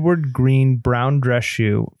one Edward Green brown dress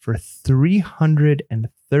shoe for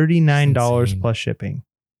 $339 plus shipping.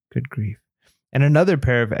 Good grief. And another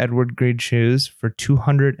pair of Edward Green shoes for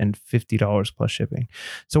 $250 plus shipping.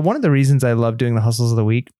 So one of the reasons I love doing the hustles of the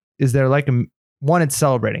week is they're like, one, it's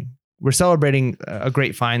celebrating. We're celebrating a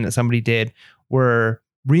great find that somebody did. We're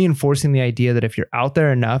reinforcing the idea that if you're out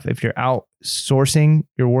there enough, if you're out sourcing,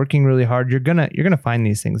 you're working really hard, you're gonna find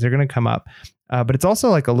these things. They're gonna come up. But it's also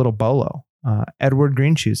like a little bolo. Edward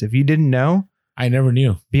Green shoes. If you didn't know, I never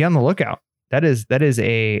knew. Be on the lookout. That is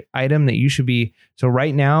a item that you should be. So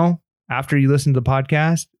right now, after you listen to the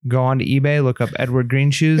podcast, go on to eBay, look up Edward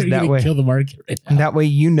Green shoes. That way, kill the market right now. That way,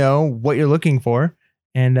 you know what you're looking for,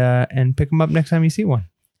 and pick them up next time you see one.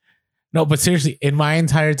 No, but seriously, in my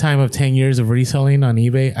entire time of 10 years of reselling on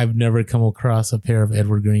eBay, I've never come across a pair of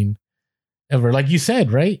Edward Green ever. Like you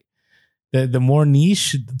said, right? The more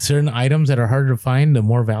niche certain items that are harder to find, the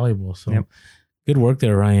more valuable. So Good work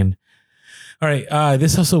there, Ryan. All right.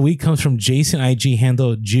 This hustle week comes from Jason, IG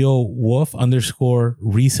handle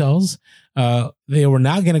GeoWolf_resells. They were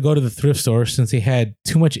not going to go to the thrift store since they had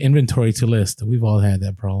too much inventory to list. We've all had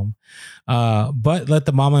that problem. But let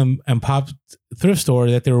the mama and pop thrift store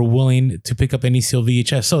that they were willing to pick up any sealed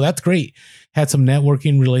VHS. So that's great. Had some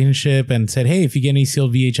networking relationship and said, hey, if you get any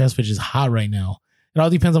sealed VHS, which is hot right now, it all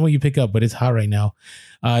depends on what you pick up, but it's hot right now.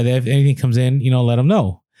 If anything comes in, let them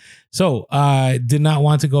know. So did not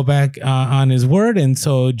want to go back on his word. And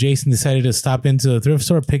so Jason decided to stop into the thrift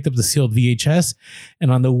store, picked up the sealed VHS. And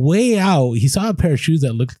on the way out, he saw a pair of shoes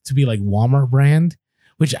that looked to be like Walmart brand,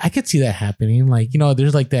 which I could see that happening. Like,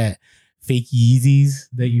 there's like that fake Yeezys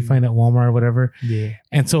that you find at Walmart or whatever. Yeah.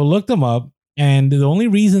 And so looked them up. And the only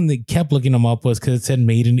reason they kept looking them up was because it said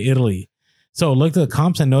made in Italy. So looked at the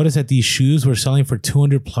comps and noticed that these shoes were selling for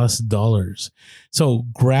 $200+. So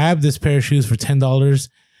grabbed this pair of shoes for $10,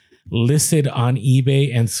 listed on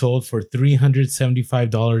eBay and sold for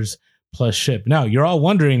 $375 plus ship. Now you're all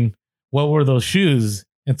wondering what were those shoes,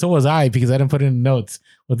 and so was I because I didn't put it in notes.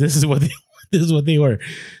 Well, this is what they were.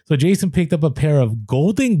 So Jason picked up a pair of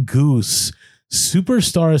Golden Goose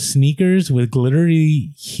Superstar sneakers with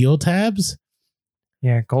glittery heel tabs.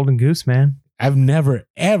 Yeah, Golden Goose, man. I've never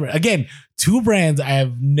ever, again, 2 brands I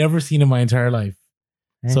have never seen in my entire life.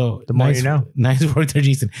 Hey, so the more nice, you know. Nice work there,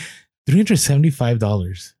 Jason.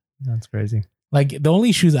 $375. That's crazy. Like the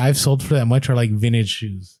only shoes I've sold for that much are like vintage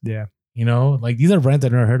shoes. Yeah. Like these are brands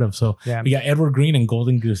I've never heard of. So yeah, we got Edward Green and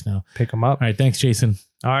Golden Goose now. Pick them up. All right. Thanks, Jason.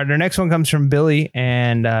 All right. Our next one comes from Billy,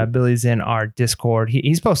 and Billy's in our Discord.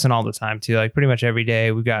 He's posting all the time too, like pretty much every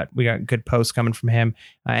day. We got good posts coming from him,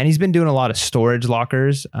 and he's been doing a lot of storage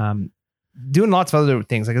lockers. Doing lots of other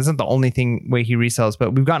things. Like it's not the only way he resells,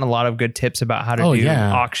 but we've gotten a lot of good tips about how to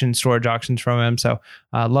do storage auctions from him. So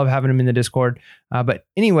love having him in the Discord. But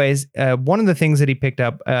anyways, one of the things that he picked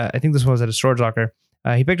up, I think this was at a storage locker.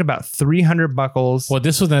 He picked up about 300 buckles. Well,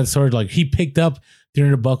 this was at a storage locker. He picked up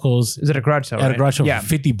 300 buckles. Is it a garage sale? At a garage sale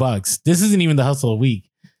for $50. This isn't even the hustle of the week.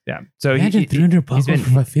 Yeah. So imagine 300 buckles for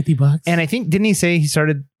about $50. And I think, didn't he say he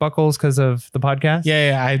started buckles because of the podcast?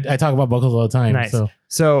 Yeah. I talk about buckles all the time. Nice.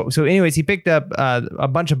 So anyways, he picked up a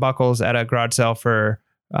bunch of buckles at a garage sale for,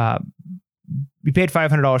 we paid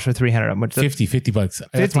 $500 for 300 of them, which $50.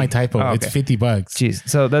 That's my typo. Oh, okay. It's $50. Jeez.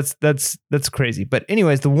 So that's crazy. But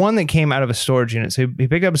anyways, the one that came out of a storage unit. So he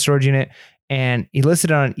picked up a storage unit and he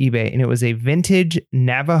listed it on eBay, and it was a vintage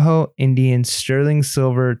Navajo Indian sterling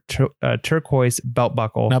silver turquoise belt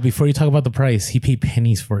buckle. Now, before you talk about the price, he paid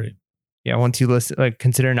pennies for it. Yeah. Once you list, like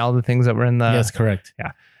considering all the things that were in the. Yes, correct.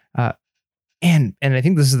 Yeah. And I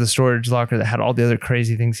think this is the storage locker that had all the other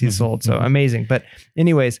crazy things he sold. So amazing. But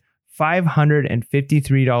anyways,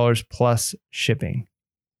 $553 plus shipping.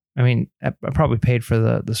 I mean, I probably paid for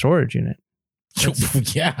the storage unit.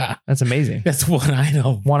 Yeah. That's amazing. That's one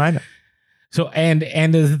item. So, and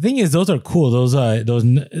the thing is, those are cool. Those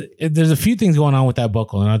there's a few things going on with that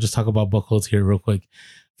buckle, and I'll just talk about buckles here real quick.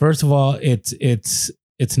 First of all, it's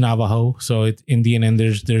Navajo, so it's Indian, and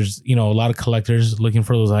there's a lot of collectors looking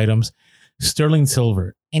for those items. Sterling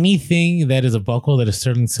silver. Anything that is a buckle that is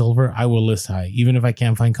sterling silver, I will list high. Even if I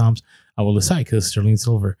can't find comps, I will list high because it's sterling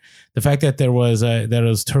silver. The fact that there was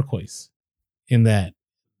turquoise in that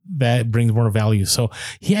brings more value. So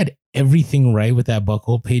he had everything right with that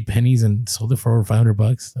buckle, paid pennies, and sold it for over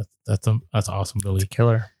 $500. That's awesome, Billy. It's a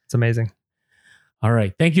killer. It's amazing. All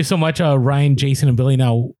right. Thank you so much, Ryan, Jason, and Billy.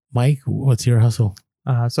 Now, Mike, what's your hustle?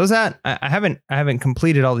 So is that I haven't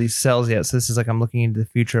completed all these sales yet. So this is like I'm looking into the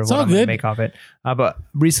future of It's what all I'm going to good. make off it. But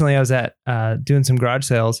recently I was at doing some garage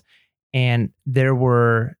sales, and there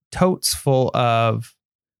were totes full of,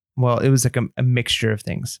 well, it was like a mixture of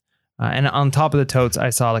things. And on top of the totes, I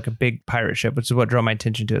saw like a big pirate ship, which is what drew my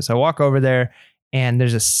attention to it. So I walk over there, and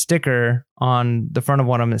there's a sticker on the front of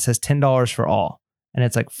one of them that says $10 for all, and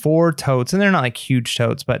it's like 4 totes, and they're not like huge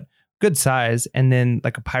totes, but good size, and then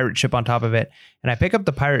like a pirate ship on top of it. And I pick up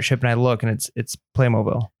the pirate ship and I look, and it's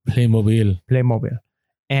Playmobil. Playmobil.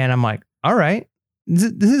 And I'm like, all right,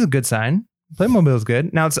 this is a good sign. Playmobil is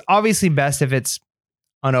good. Now it's obviously best if it's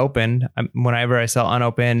unopened. Whenever I sell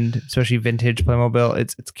unopened, especially vintage Playmobil,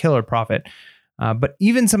 it's killer profit. But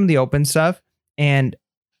even some of the open stuff, and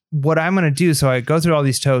what I'm going to do, so I go through all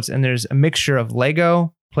these totes, and there's a mixture of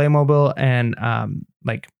Lego, Playmobil, and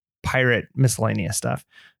like pirate miscellaneous stuff.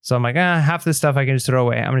 So I'm like, half this stuff I can just throw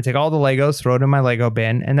away. I'm going to take all the Legos, throw it in my Lego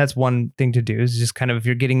bin. And that's one thing to do, is just kind of, if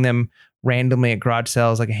you're getting them randomly at garage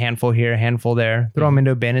sales, like a handful here, a handful there, throw them into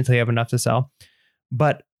a bin until you have enough to sell.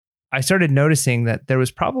 But I started noticing that there was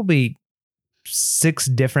probably 6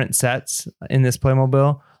 different sets in this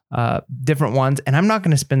Playmobil, different ones. And I'm not going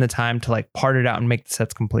to spend the time to like part it out and make the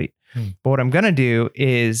sets complete. But what I'm going to do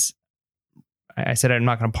is, I said I'm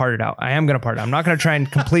not going to part it out. I am going to part it out. I'm not going to try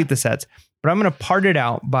and complete the sets, but I'm going to part it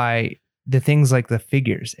out by the things like the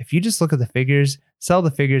figures. If you just look at the figures, sell the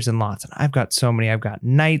figures in lots. And I've got so many. I've got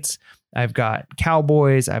knights, I've got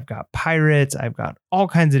cowboys, I've got pirates, I've got all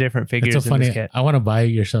kinds of different figures. It's so funny. I want to buy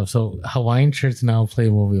it yourself. So Hawaiian shirts now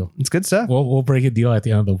Playmobil. It's good stuff. We'll break a deal at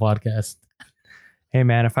the end of the podcast. Hey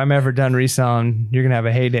man, if I'm ever done reselling, you're gonna have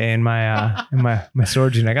a heyday in my my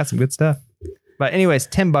storage unit. I got some good stuff. But anyways,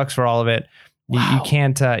 $10 for all of it. Wow.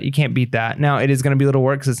 You can't beat that. Now it is going to be a little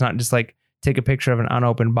work, because it's not just like take a picture of an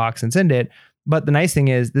unopened box and send it. But the nice thing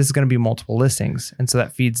is this is going to be multiple listings, and so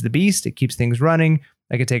that feeds the beast. It keeps things running.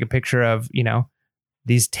 I could take a picture of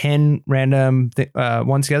these 10 random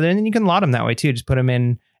ones together, and then you can lot them that way too. Just put them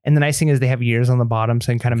in. And the nice thing is they have years on the bottom,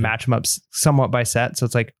 so you can kind of match them up somewhat by set. So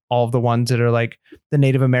it's like all of the ones that are like the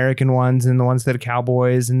Native American ones, and the ones that are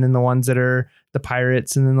cowboys, and then the ones that are the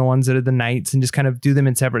pirates, and then the ones that are the knights, and just kind of do them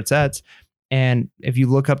in separate sets. And if you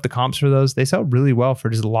look up the comps for those, they sell really well for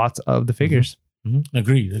just lots of the figures. Mm-hmm.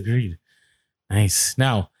 Agreed. Nice.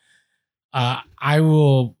 Now, I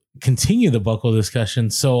will continue the buckle discussion.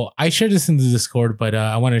 So I shared this in the Discord, but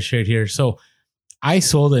I want to share it here. So I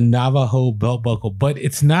sold a Navajo belt buckle, but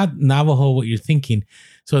it's not Navajo what you're thinking.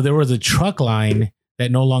 So there was a truck line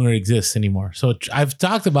that no longer exists anymore. So I've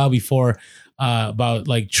talked about before about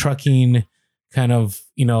like trucking kind of,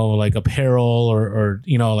 like apparel or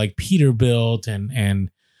like Peterbilt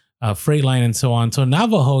and Freightliner and so on. So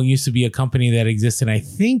Navajo used to be a company that existed. I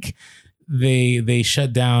think they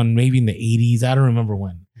shut down maybe in the 80s. I don't remember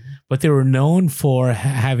when, but they were known for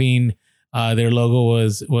having their logo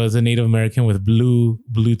was a Native American with blue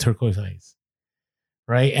turquoise eyes.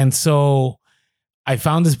 Right. And so I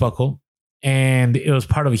found this buckle, and it was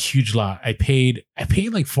part of a huge lot. I paid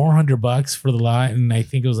like $400 for the lot. And I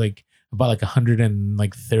think it was like about like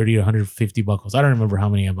 130 or 150 buckles. I don't remember how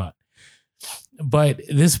many I bought, but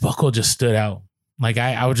this buckle just stood out. Like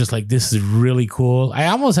I was just like, this is really cool. I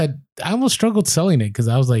almost struggled selling it, because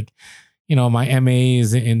I was like, my MA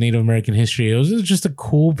is in Native American history. It was just a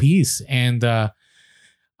cool piece. And I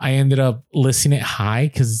ended up listing it high,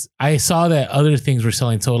 because I saw that other things were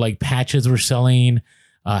selling. So like patches were selling,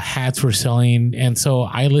 hats were selling. And so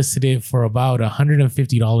I listed it for about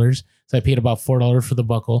 $150. So I paid about $4 for the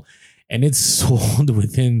buckle, and it sold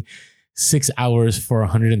within 6 hours for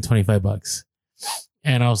 $125.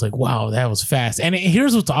 And I was like, wow, that was fast. And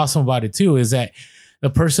here's what's awesome about it too, is that the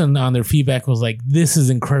person on their feedback was like, this is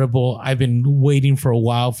incredible. I've been waiting for a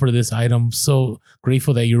while for this item. So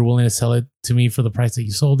grateful that you're willing to sell it to me for the price that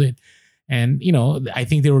you sold it. And, I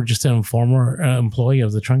think they were just an former employee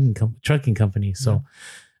of the trucking company. So,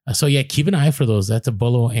 yeah, keep an eye for those. That's a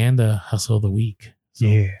Bolo and a Hustle of the Week. So,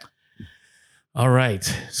 yeah. All right.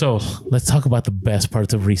 So let's talk about the best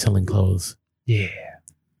parts of reselling clothes. Yeah.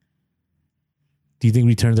 Do you think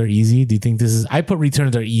returns are easy? Do you think I put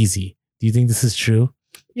returns are easy. Do you think this is true?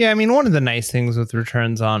 Yeah, I mean, one of the nice things with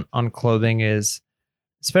returns on clothing is,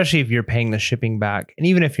 especially if you're paying the shipping back, and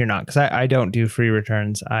even if you're not, because I don't do free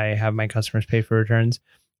returns. I have my customers pay for returns.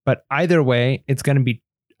 But either way, it's going to be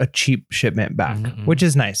a cheap shipment back, which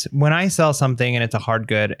is nice. When I sell something and it's a hard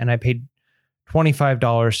good and I paid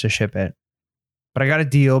 $25 to ship it, but I got a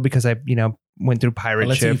deal because I, went through pirate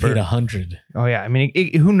let's ship. Say you paid $100. Oh yeah. I mean,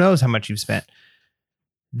 who knows how much you've spent.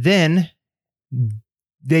 Then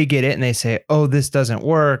they get it and they say, oh, this doesn't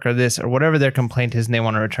work or this or whatever their complaint is and they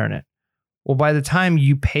want to return it. Well, by the time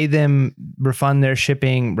you pay them, refund their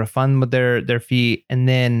shipping, refund their fee, and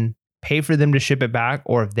then pay for them to ship it back,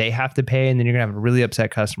 or if they have to pay and then you're going to have a really upset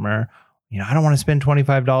customer, I don't want to spend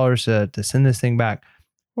 $25 to send this thing back.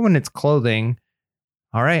 But when it's clothing,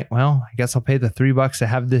 all right, well, I guess I'll pay the $3 to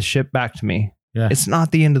have this shipped back to me. Yeah. It's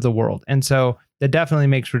not the end of the world. And so that definitely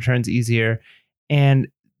makes returns easier. And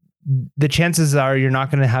the chances are you're not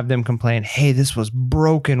going to have them complain, hey, this was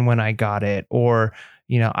broken when I got it, or,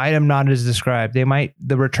 item not as described.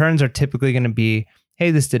 The returns are typically going to be,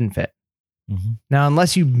 hey, this didn't fit. Mm-hmm. Now,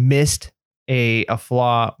 unless you missed a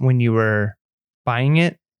flaw when you were buying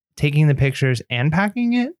it, taking the pictures and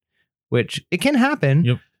packing it, which it can happen,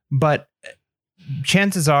 yep. But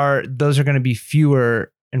chances are those are going to be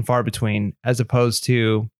fewer and far between, as opposed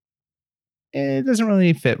to it doesn't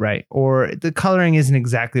really fit right, or the coloring isn't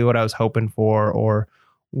exactly what I was hoping for, or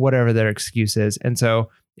whatever their excuse is. And so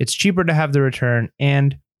it's cheaper to have the return,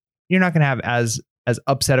 and you're not going to have as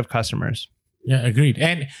upset of customers. Yeah, agreed.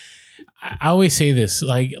 And I always say this,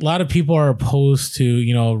 like, a lot of people are opposed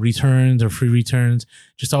to, returns or free returns.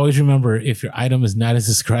 Just always remember, if your item is not as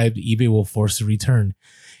described, eBay will force a return.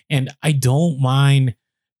 And I don't mind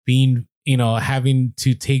being, having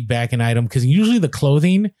to take back an item, because usually the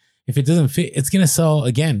clothing, if it doesn't fit, it's going to sell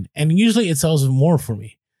again. And usually it sells more for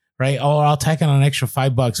me, right? Or I'll tack on an extra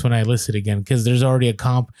 $5 when I list it again, because there's already a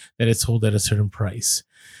comp that it's sold at a certain price.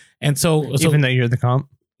 And so even though you're the comp?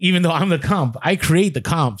 Even though I'm the comp, I create the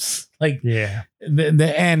comps. Like, yeah.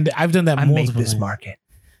 And I've done that multiple times. I make this market.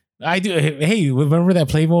 I do. Hey, remember that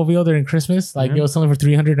Playmobil during Christmas? Like, it was selling for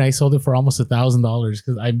 $300 and I sold it for almost $1,000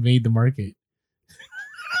 because I made the market.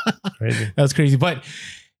 Crazy. That was crazy. But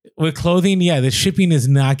with clothing, the shipping is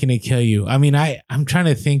not going to kill you. I mean, I'm trying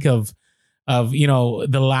to think of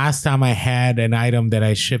the last time I had an item that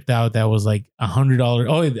I shipped out that was like $100.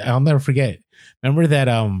 Oh, I'll never forget. Remember that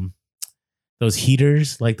those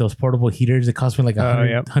heaters, like those portable heaters, it cost me like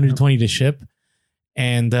 $120 to ship,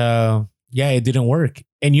 and it didn't work.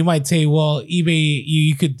 And you might say, well, eBay,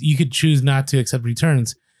 you could choose not to accept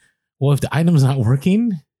returns. Well, if the item's not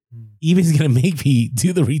working, eBay's gonna make me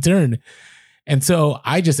do the return. And so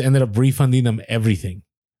I just ended up refunding them everything.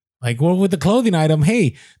 Like, well, with the clothing item,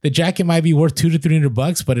 hey, the jacket might be worth $200 to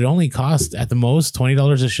 $300, but it only costs at the most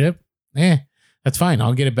 $20 to ship. That's fine.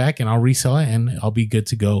 I'll get it back and I'll resell it and I'll be good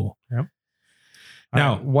to go. Yep.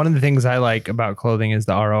 Now, one of the things I like about clothing is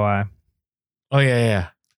the ROI. Oh, yeah.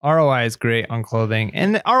 ROI is great on clothing,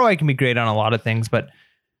 and the ROI can be great on a lot of things. But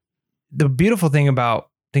the beautiful thing about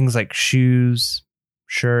things like shoes,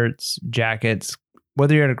 shirts, jackets,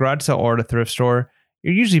 whether you're at a garage sale or at a thrift store,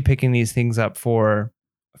 you're usually picking these things up for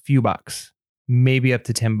a few bucks, maybe up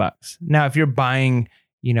to $10. Now, if you're buying,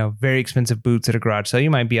 very expensive boots at a garage sale, you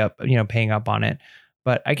might be up, paying up on it.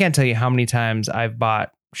 But I can't tell you how many times I've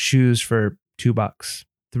bought shoes for $2,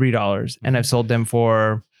 $3, and I've sold them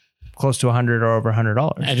for close to $100 or over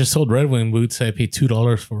 $100. I just sold Red Wing boots I paid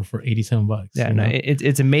 $2 for $87. Yeah, no,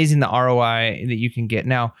 it's amazing the ROI that you can get.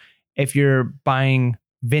 Now, if you're buying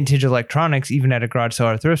vintage electronics, even at a garage sale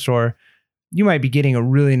or a thrift store, you might be getting a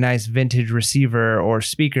really nice vintage receiver or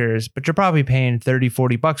speakers, but you're probably paying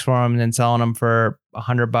 $30-$40 for them and then selling them for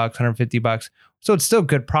 $100, $150. So it's still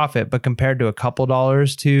good profit, but compared to a couple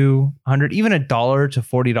dollars to $100, even $1 to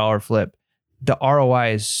 $40 flip, the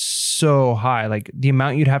ROI is so high. Like, the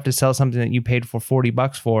amount you'd have to sell something that you paid for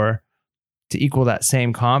 $40 for to equal that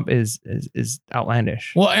same comp is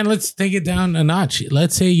outlandish. Well, and let's take it down a notch.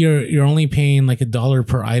 Let's say you're only paying like $1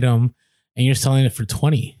 per item and you're selling it for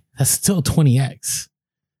 20. That's still 20x,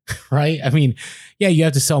 right? I mean, yeah, you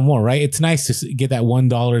have to sell more, right? It's nice to get that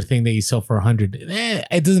 $1 thing that you sell for 100.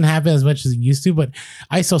 It doesn't happen as much as it used to, but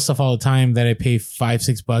I sell stuff all the time that I pay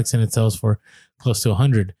 $5-$6 and it sells for close to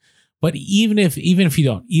 100. But even if you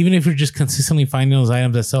don't, even if you're just consistently finding those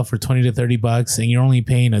items that sell for $20 to $30 and you're only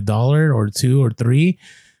paying $1 or $2 or $3,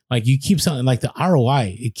 like, you keep selling, like, the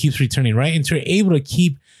ROI, it keeps returning, right? And so you're able to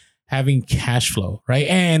keep having cash flow, right?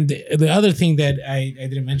 And the other thing that I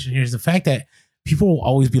didn't mention here is the fact that people will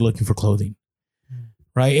always be looking for clothing,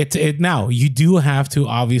 right? Now you do have to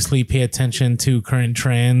obviously pay attention to current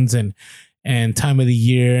trends and time of the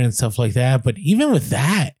year and stuff like that. But even with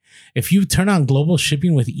that, if you turn on global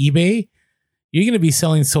shipping with eBay, you're going to be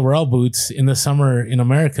selling Sorel boots in the summer in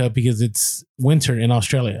America because it's winter in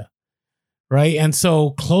Australia, right? And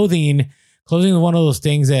so clothing is one of those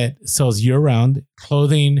things that sells year round.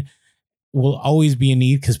 Clothing will always be a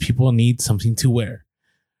need because people need something to wear,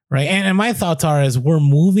 right? And my thoughts are, as we're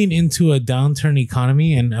moving into a downturn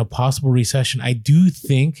economy and a possible recession, I do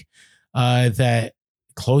think that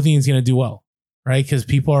clothing is going to do well. right? Because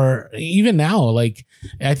people are, even now, like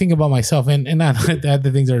I think about myself, and not that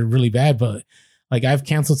the things are really bad, but like I've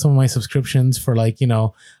canceled some of my subscriptions for like,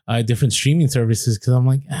 different streaming services because I'm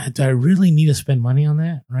like, do I really need to spend money on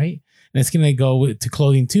that, right? And it's going to go to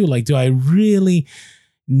clothing too. Like, do I really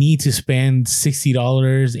need to spend $60,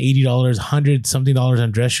 $80, $100 something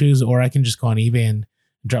on dress shoes, or I can just go on eBay and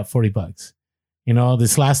drop $40?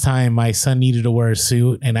 This last time my son needed to wear a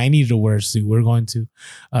suit and I needed to wear a suit. We're going to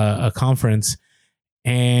a conference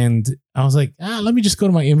and I was like, let me just go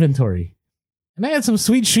to my inventory. And I had some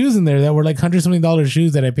sweet shoes in there that were like $100 something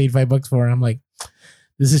shoes that I paid $5 for. And I'm like,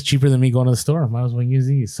 this is cheaper than me going to the store. Might as well use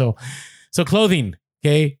these. So clothing,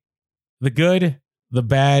 okay? The good, the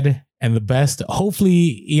bad, and the best.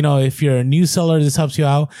 Hopefully, if you're a new seller, this helps you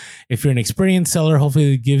out. If you're an experienced seller,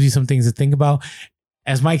 hopefully it gives you some things to think about.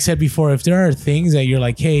 As Mike said before, if there are things that you're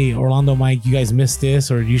like, hey, Orlando, Mike, you guys missed this,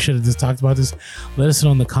 or you should have just talked about this, let us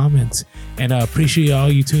know in the comments. And appreciate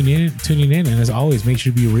all you tuning in. And as always, make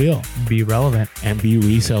sure to be real, be relevant, and be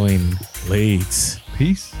reselling late.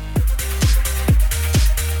 Peace.